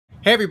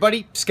Hey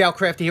everybody,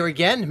 Scoutcrafter here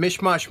again,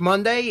 Mish Mosh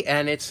Monday,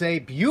 and it's a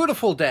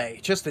beautiful day.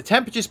 Just the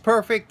temperature's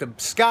perfect, the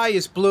sky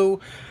is blue,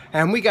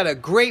 and we got a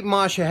great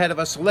mosh ahead of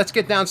us, so let's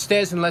get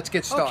downstairs and let's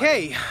get started.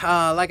 Okay,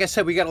 like I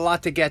said, we got a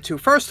lot to get to.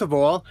 First of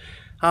all,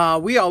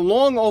 we are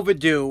long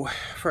overdue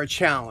for a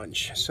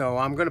challenge, so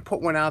I'm going to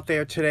put one out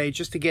there today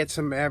just to get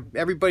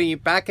everybody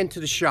back into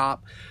the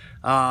shop.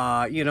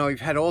 You know,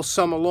 you've had all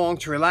summer long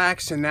to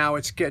relax, and now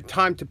it's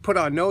time to put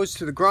our nose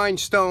to the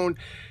grindstone,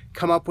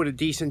 come up with a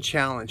decent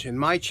challenge. And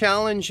my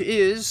challenge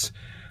is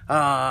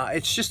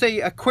it's just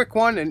a quick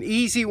one, an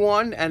easy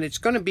one, and it's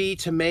going to be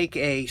to make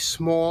a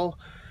small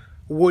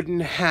wooden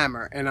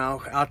hammer, and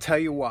I'll tell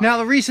you why. Now,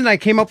 the reason I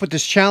came up with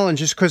this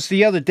challenge is because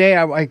the other day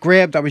I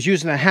was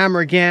using a hammer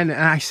again,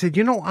 and I said,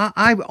 you know,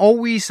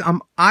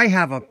 I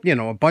have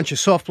a bunch of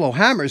soft blow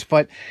hammers,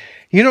 but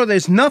you know,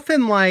 there's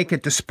nothing like a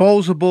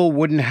disposable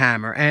wooden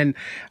hammer. And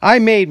I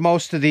made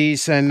most of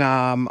these, and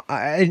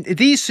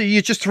these,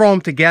 you just throw them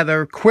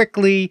together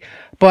quickly,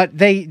 but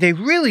they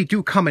really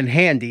do come in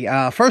handy.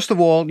 First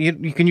of all,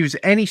 you can use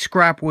any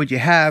scrap wood you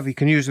have. You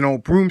can use an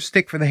old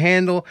broomstick for the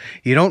handle.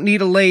 You don't need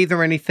a lathe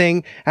or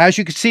anything. As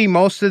you can see,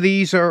 most of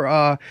these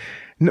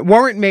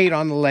weren't made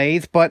on the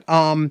lathe, but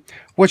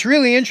what's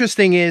really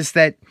interesting is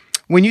that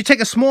when you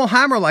take a small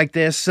hammer like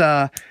this,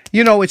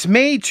 you know, it's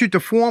made to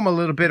deform a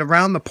little bit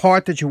around the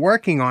part that you're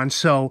working on,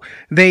 so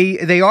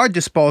they are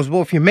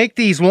disposable. If you make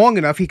these long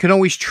enough, you can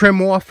always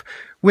trim off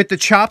with the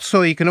chop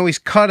saw. You can always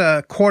cut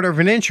 1/4 of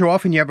an inch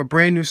off and you have a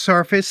brand new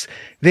surface.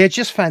 They're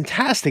just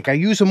fantastic. I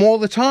use them all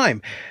the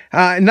time.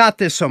 Not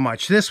this so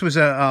much. This was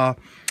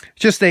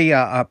just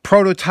a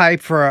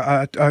prototype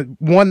for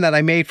one that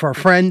I made for a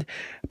friend,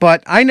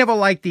 but I never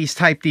liked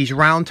these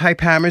round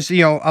type hammers.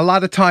 You know, a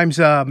lot of times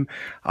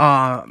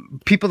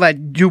people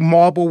that do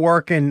marble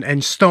work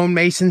and stone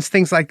masons,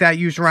 things like that,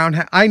 use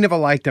round. I never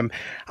liked them.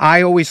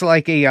 I always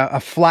like a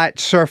flat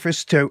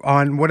surface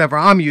on whatever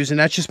I'm using.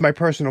 That's just my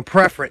personal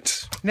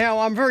preference. Now,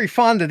 I'm very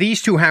fond of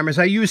these two hammers.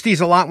 I used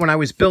these a lot when I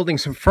was building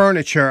some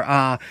furniture.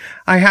 I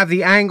have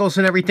the angles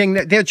and everything.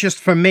 They're just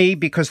for me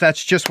because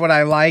that's just what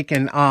I like,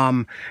 and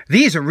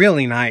these are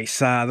really nice,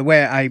 the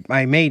way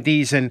I made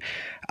these. And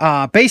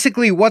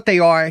basically what they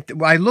are,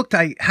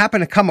 I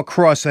happened to come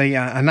across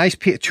a nice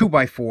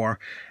 2x4,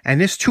 and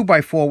this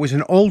 2x4 was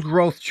an old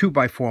growth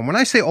 2x4. And when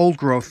I say old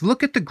growth,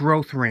 look at the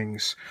growth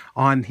rings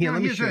on here.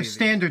 Let me show you. Here's a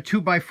standard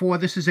 2x4.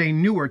 This is a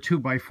newer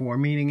 2x4,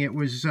 meaning it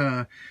was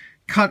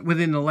cut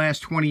within the last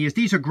 20 years.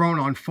 These are grown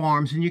on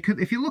farms, and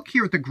if you look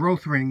here at the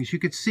growth rings, you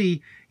could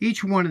see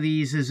each one of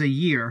these is a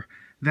year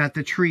that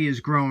the tree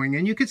is growing.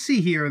 And you can see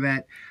here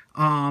that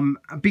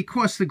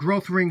because the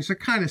growth rings are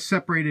kind of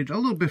separated a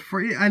little bit,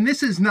 and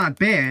this is not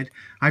bad,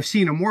 I've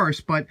seen them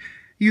worse, but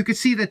you can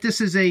see that this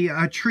is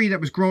a tree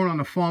that was grown on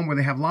a farm where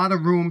they have a lot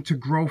of room to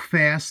grow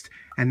fast,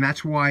 and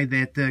that's why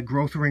that the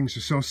growth rings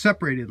are so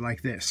separated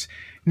like this.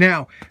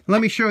 Now,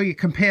 let me show you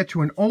compared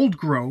to an old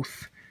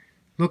growth.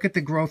 Look at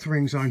the growth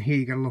rings on here.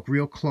 You got to look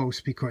real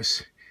close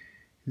because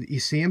you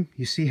see them?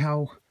 You see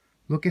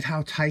look at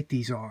how tight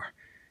these are.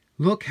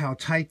 Look how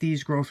tight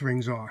these growth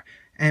rings are.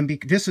 And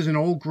this is an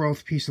old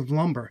growth piece of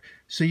lumber.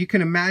 So you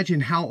can imagine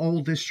how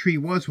old this tree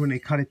was when they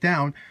cut it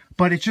down.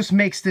 But it just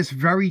makes this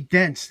very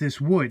dense, this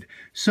wood.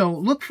 So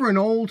look for an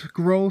old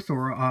growth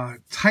or a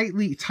tight,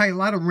 a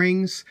lot of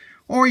rings.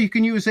 Or you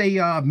can use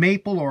a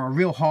maple or a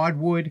real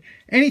hardwood.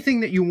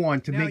 Anything that you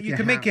want to make. You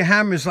can make your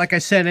hammers, like I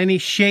said, any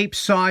shape,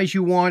 size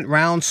you want.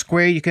 Round,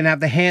 square. You can have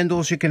the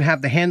handles. You can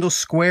have the handles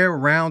square,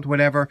 round,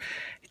 whatever.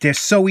 They're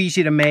so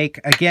easy to make.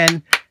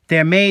 Again,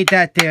 they're made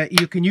that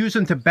you can use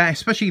them to back,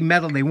 especially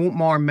metal. They won't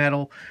mar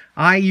metal.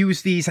 I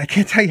use these. I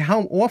can't tell you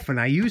how often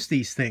I use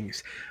these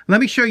things.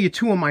 Let me show you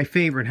two of my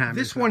favorite hammers.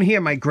 This one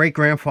here, my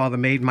great-grandfather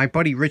made. My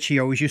buddy Richie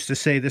always used to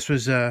say this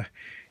was,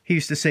 he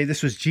used to say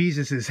this was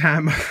Jesus's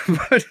hammer.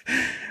 But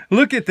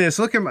look at this.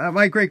 Look at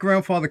my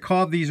great-grandfather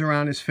carved these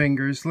around his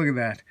fingers. Look at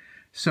that.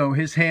 So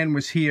his hand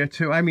was here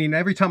too. I mean,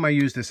 every time I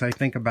use this, I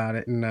think about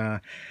it.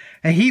 And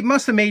he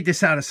must have made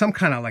this out of some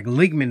kind of like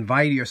lignin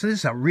vitae, so this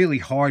is a really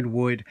hard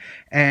wood.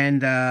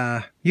 And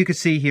you can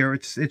see here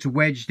it's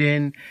wedged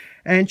in.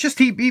 And just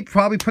he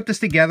probably put this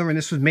together, and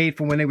this was made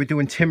for when they were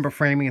doing timber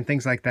framing and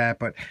things like that.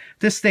 But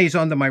this stays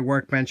under my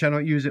workbench. I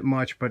don't use it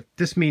much, but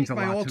this means a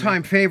lot. My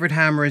all-time favorite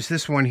hammer is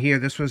this one here.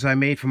 This was I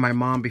made for my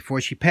mom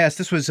before she passed.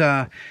 This was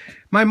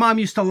my mom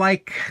used to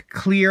like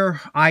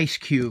clear ice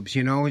cubes,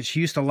 you know. She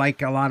used to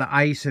like a lot of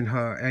ice in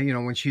her, you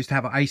know, when she used to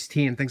have iced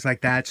tea and things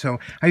like that. So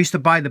I used to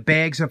buy the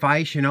bags of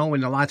ice, you know,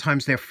 and a lot of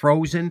times they're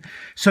frozen.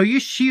 So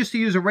she used to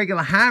use a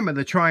regular hammer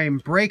to try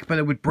and break, but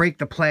it would break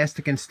the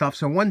plastic and stuff.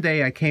 So one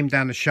day I came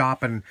down the shop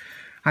and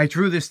I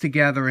drew this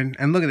together,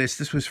 and look at this.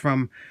 This was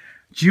from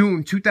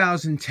June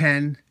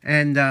 2010,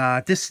 and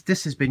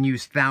this has been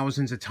used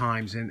thousands of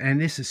times, and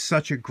this is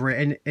such a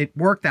great, and it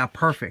worked out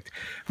perfect.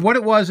 What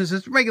it was is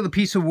it's a regular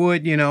piece of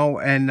wood, you know,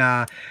 and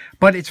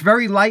but it's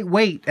very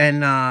lightweight,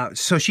 and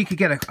so she could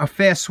get a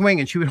fast swing,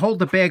 and she would hold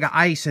the bag of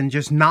ice and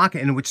just knock it,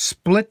 and it would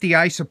split the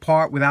ice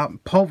apart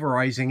without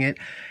pulverizing it.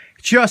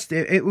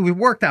 It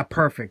worked out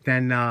perfect,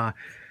 and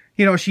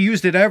you know, she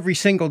used it every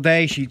single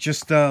day. She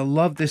just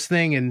loved this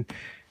thing, and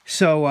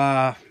so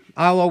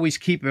I'll always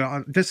keep it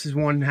on. This is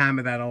one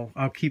hammer that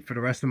I'll keep for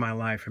the rest of my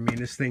life. I mean,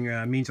 this thing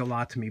means a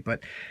lot to me.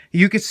 But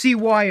you can see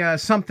why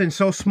something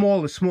so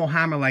small, a small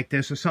hammer like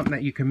this, or something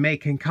that you can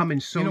make, can come in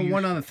so. You know,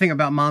 one other thing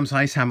about Mom's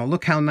ice hammer.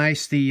 Look how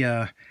nice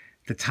the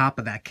top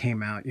of that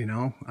came out, you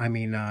know. I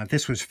mean, I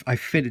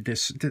fitted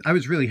this. I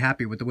was really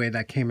happy with the way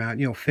that came out,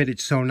 you know,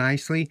 fitted so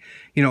nicely,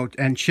 you know,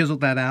 and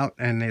chiseled that out,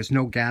 and there's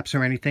no gaps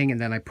or anything.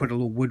 And then I put a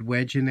little wood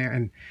wedge in there,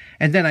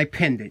 and then I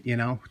pinned it, you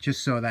know,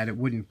 just so that it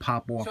wouldn't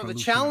pop off. So the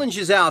challenge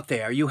is out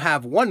there. You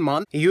have 1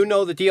 month. You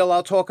know the deal.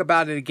 I'll talk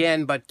about it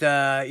again, but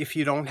if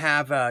you don't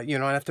have, you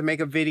don't have to make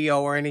a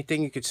video or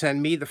anything, you could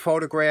send me the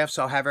photographs.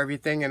 I'll have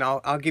everything, and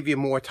I'll give you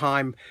more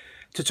time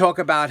to talk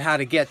about how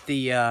to get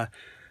the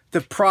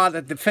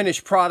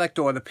finished product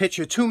or the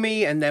picture to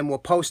me, and then we'll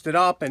post it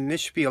up, and this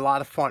should be a lot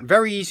of fun.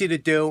 Very easy to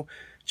do.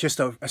 Just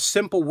a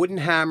simple wooden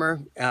hammer.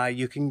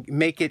 You can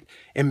make it,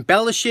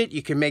 embellish it,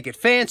 you can make it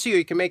fancy, or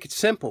you can make it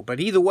simple. But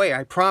either way,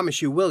 I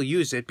promise you will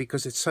use it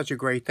because it's such a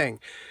great thing.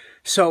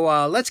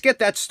 So let's get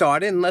that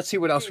started, and let's see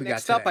what else we got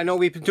today. Up, I know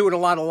we've been doing a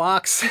lot of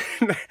locks.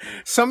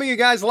 Some of you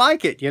guys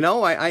like it, you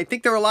know. I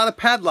think there are a lot of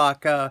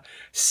padlock,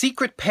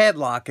 secret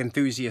padlock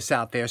enthusiasts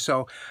out there.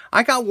 So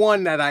I got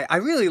one that I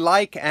really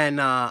like,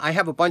 and I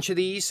have a bunch of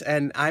these.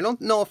 And I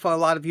don't know if a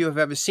lot of you have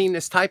ever seen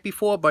this type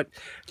before, but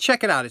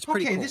check it out. It's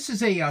pretty cool. Okay, this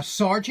is a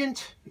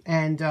Sargent,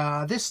 and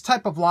this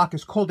type of lock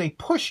is called a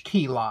push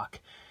key lock.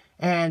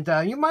 And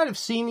you might have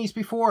seen these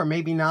before, or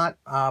maybe not,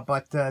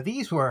 but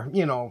these were,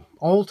 you know,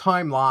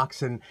 old-time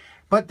locks,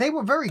 but they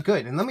were very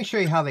good. And let me show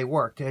you how they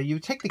worked. You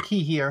take the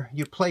key here,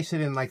 you place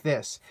it in like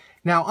this.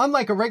 Now,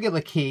 unlike a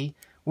regular key,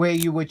 where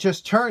you would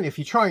just turn, if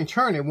you try and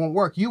turn, it won't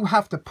work. You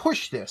have to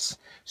push this.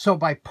 So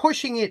by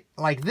pushing it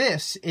like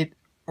this, it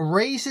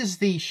raises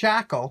the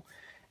shackle,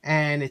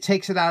 and it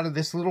takes it out of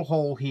this little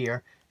hole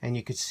here. And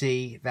you can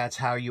see that's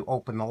how you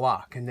open the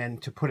lock. And then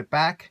to put it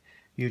back,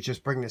 you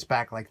just bring this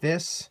back like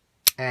this,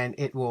 and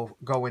it will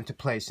go into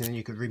place, and then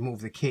you could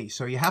remove the key.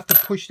 So you have to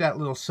push that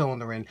little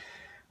cylinder in.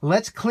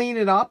 Let's clean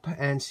it up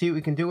and see what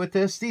we can do with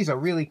this. These are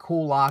really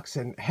cool locks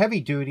and heavy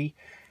duty,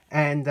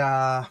 and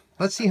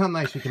let's see how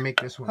nice we can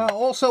make this one.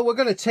 Also, we're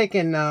going to take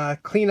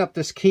and clean up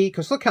this key,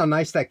 because look how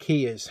nice that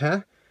key is,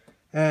 huh?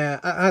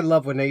 I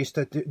love when they used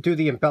to do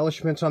the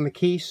embellishments on the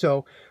key,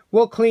 so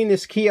we'll clean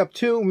this key up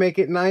too, make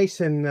it nice,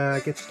 and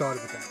get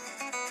started with that.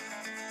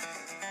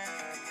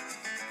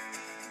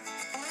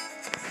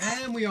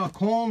 And we are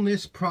calling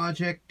this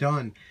project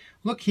done.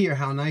 Look here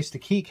how nice the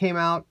key came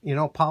out, you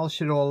know,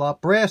 polish it all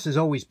up. Brass is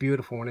always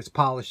beautiful when it's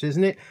polished,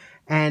 isn't it?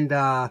 And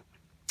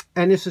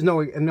this is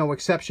no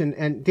exception.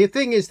 And the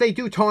thing is, they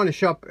do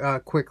tarnish up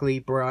quickly,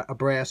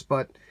 brass,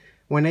 but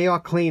when they are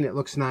clean, it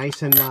looks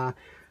nice. And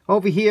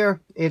over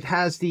here, it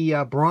has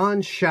the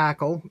bronze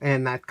shackle,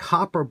 and that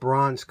copper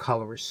bronze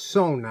color is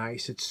so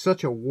nice. It's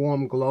such a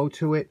warm glow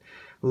to it.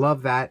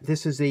 Love that.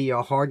 This is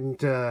a hardened,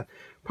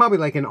 probably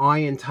like an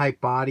iron type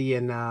body,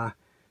 and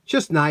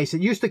just nice. They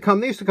used to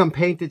come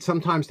painted.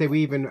 Sometimes they were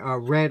even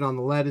red on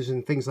the letters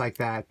and things like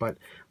that. But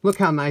look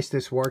how nice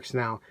this works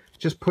now.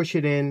 Just push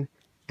it in,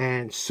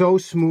 and so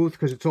smooth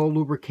because it's all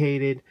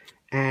lubricated.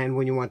 And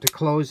when you want to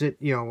close it,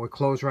 you know, it'll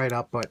close right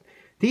up. But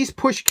these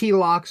push key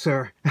locks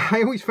are,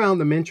 I always found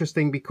them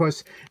interesting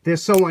because they're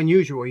so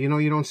unusual. You know,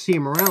 you don't see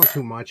them around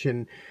too much,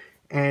 and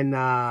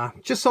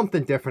just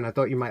something different. I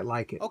thought you might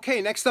like it. Okay,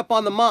 next up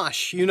on the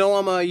Mosh. You know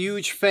I'm a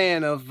huge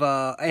fan of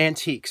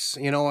antiques.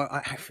 You know,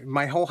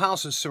 my whole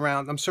house is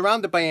I'm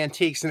surrounded by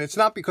antiques, and it's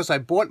not because I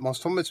bought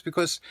most of them. It's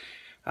because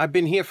I've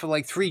been here for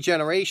like 3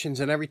 generations,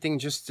 and everything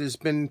just has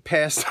been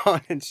passed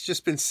on. It's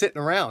just been sitting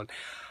around.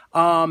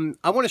 I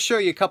want to show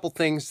you a couple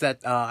things that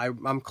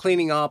I'm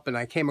cleaning up and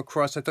I came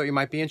across I thought you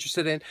might be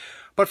interested in.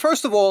 But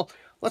first of all,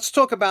 let's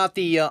talk about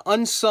the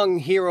unsung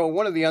hero.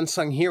 One of the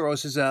unsung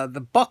heroes is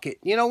the bucket.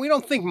 You know, we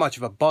don't think much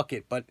of a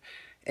bucket, but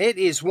it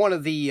is one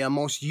of the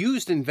most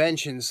used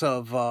inventions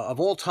of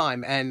all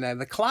time. And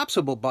the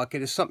collapsible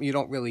bucket is something you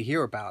don't really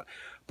hear about.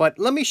 But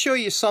let me show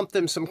you some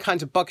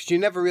kinds of buckets you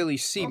never really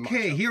see much.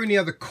 Okay, here in the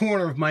other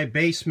corner of my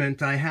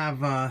basement, I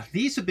have,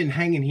 these have been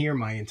hanging here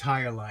my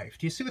entire life.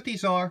 Do you see what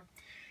these are?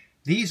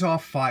 These are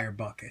fire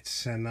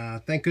buckets. And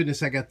thank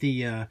goodness I got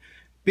the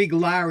big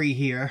Larry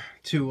here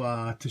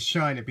to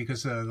shine it,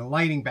 because the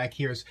lighting back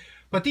here is...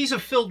 But these are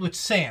filled with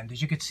sand.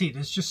 As you can see,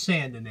 there's just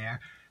sand in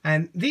there.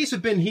 And these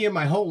have been here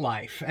my whole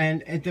life.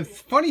 And the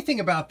funny thing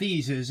about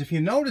these is, if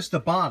you notice the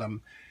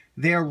bottom,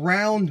 they're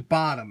round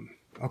bottom.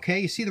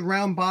 Okay, you see the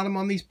round bottom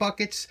on these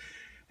buckets?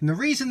 And the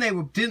reason they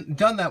were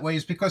done that way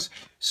is because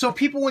so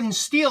people wouldn't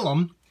steal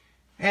them.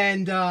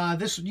 And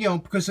this, you know,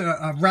 because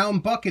a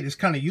round bucket is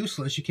kind of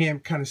useless. You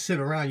can't kind of sit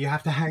around. You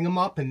have to hang them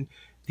up. And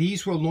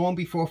these were long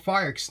before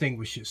fire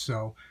extinguishers.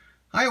 So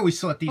I always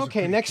thought these were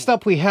pretty cool. Next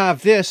up we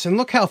have this. And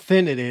look how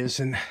thin it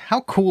is. And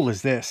how cool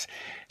is this?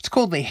 It's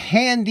called the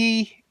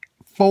Handy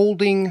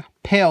Folding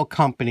Pail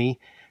Company,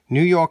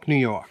 New York, New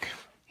York.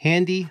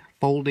 Handy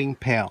folding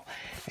pail.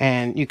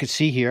 And you can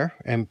see here,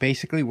 and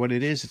basically what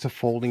it is, it's a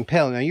folding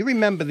pail. Now you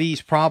remember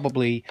these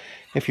probably,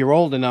 if you're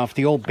old enough,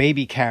 the old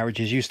baby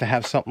carriages used to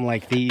have something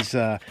like these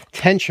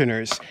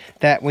tensioners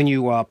that when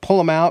you pull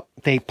them out,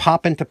 they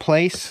pop into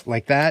place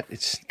like that.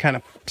 It's kind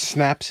of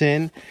snaps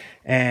in.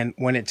 And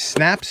when it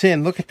snaps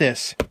in, look at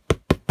this.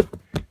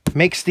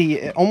 Makes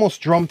the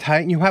almost drum tight,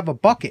 and you have a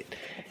bucket.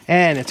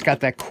 And it's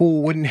got that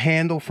cool wooden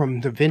handle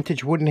from the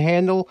vintage wooden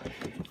handle.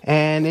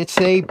 And it's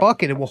a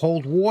bucket. It will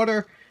hold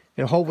water.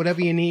 It'll hold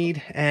whatever you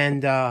need.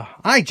 And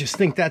I just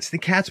think that's the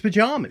cat's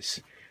pajamas.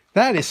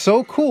 That is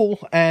so cool.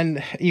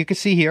 And you can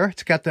see here,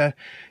 it's got the,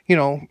 you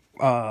know,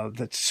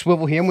 the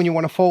swivel here. And when you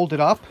want to fold it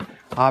up,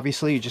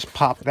 obviously you just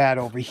pop that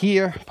over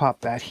here,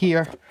 pop that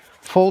here,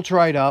 folds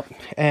right up.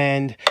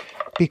 And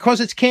because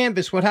it's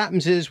canvas, what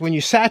happens is when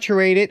you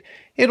saturate it,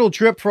 it'll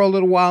drip for a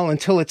little while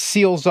until it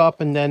seals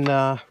up, and then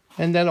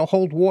it'll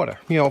hold water,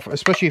 you know,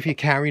 especially if you're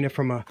carrying it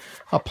from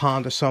a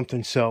pond or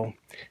something. So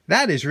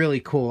that is really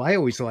cool. I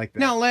always like that.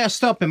 Now,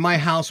 last up in my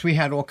house, we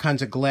had all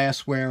kinds of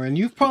glassware, and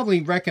you've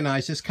probably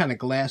recognized this kind of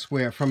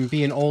glassware from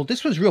being old.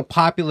 This was real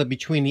popular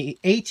between the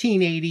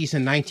 1880s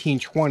and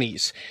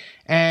 1920s.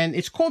 And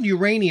it's called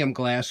uranium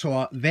glass,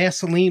 or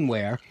Vaseline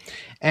ware.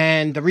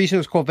 And the reason it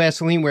was called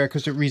Vaseline ware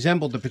because it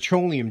resembled the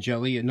petroleum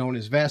jelly known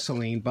as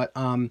Vaseline. But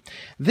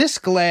this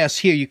glass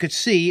here, you could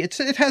see, it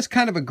has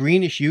kind of a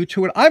greenish hue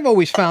to it. I've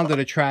always found it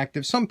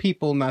attractive. Some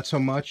people not so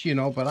much, you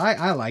know, but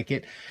I like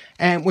it.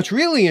 And what's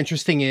really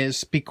interesting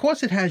is,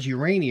 because it has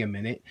uranium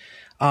in it,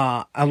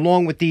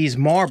 along with these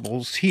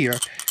marbles here,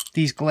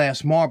 these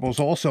glass marbles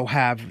also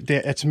have,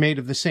 it's made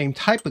of the same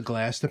type of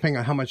glass, depending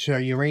on how much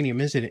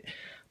uranium is in it.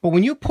 But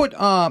when you put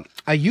a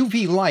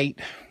UV light,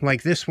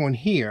 like this one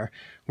here,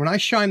 when I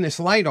shine this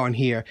light on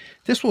here,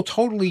 this will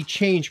totally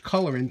change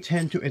color and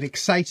it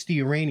excites the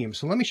uranium.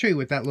 So let me show you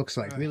what that looks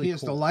like. Really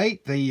here's cool. The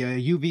light, the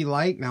UV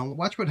light. Now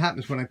watch what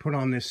happens when I put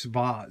on this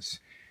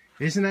vase.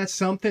 Isn't that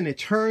something? It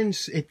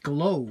turns, it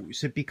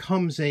glows. It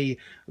becomes a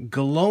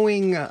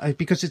glowing,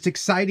 because it's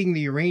exciting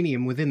the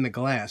uranium within the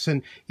glass.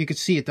 And you can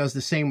see it does the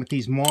same with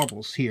these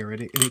marbles here.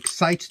 It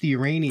excites the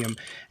uranium.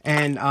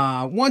 And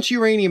once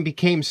uranium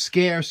became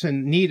scarce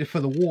and needed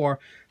for the war,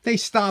 they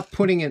stopped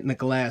putting it in the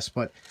glass.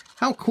 But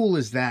how cool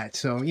is that?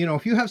 So, you know,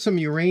 if you have some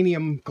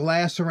uranium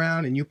glass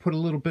around and you put a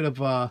little bit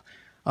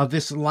of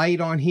this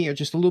light on here,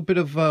 just a little bit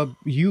of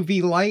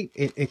UV light,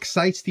 it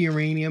excites the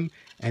uranium,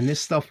 and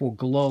this stuff will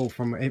glow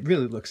from it.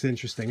 Really looks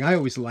interesting. I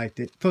always liked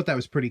it. Thought that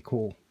was pretty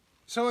cool.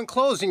 So in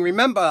closing,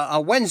 remember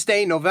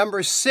Wednesday,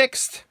 November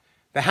 6th,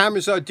 the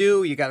hammers are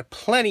due. You got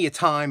plenty of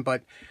time,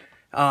 but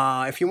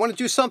if you want to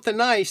do something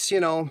nice, you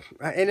know,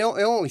 and it'll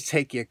only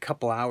take you a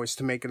couple hours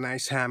to make a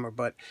nice hammer,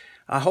 but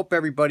I hope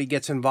everybody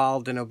gets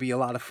involved and it'll be a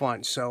lot of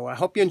fun. So I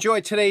hope you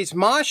enjoyed today's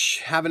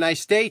Mosh. Have a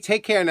nice day.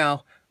 Take care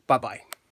now. Bye-bye.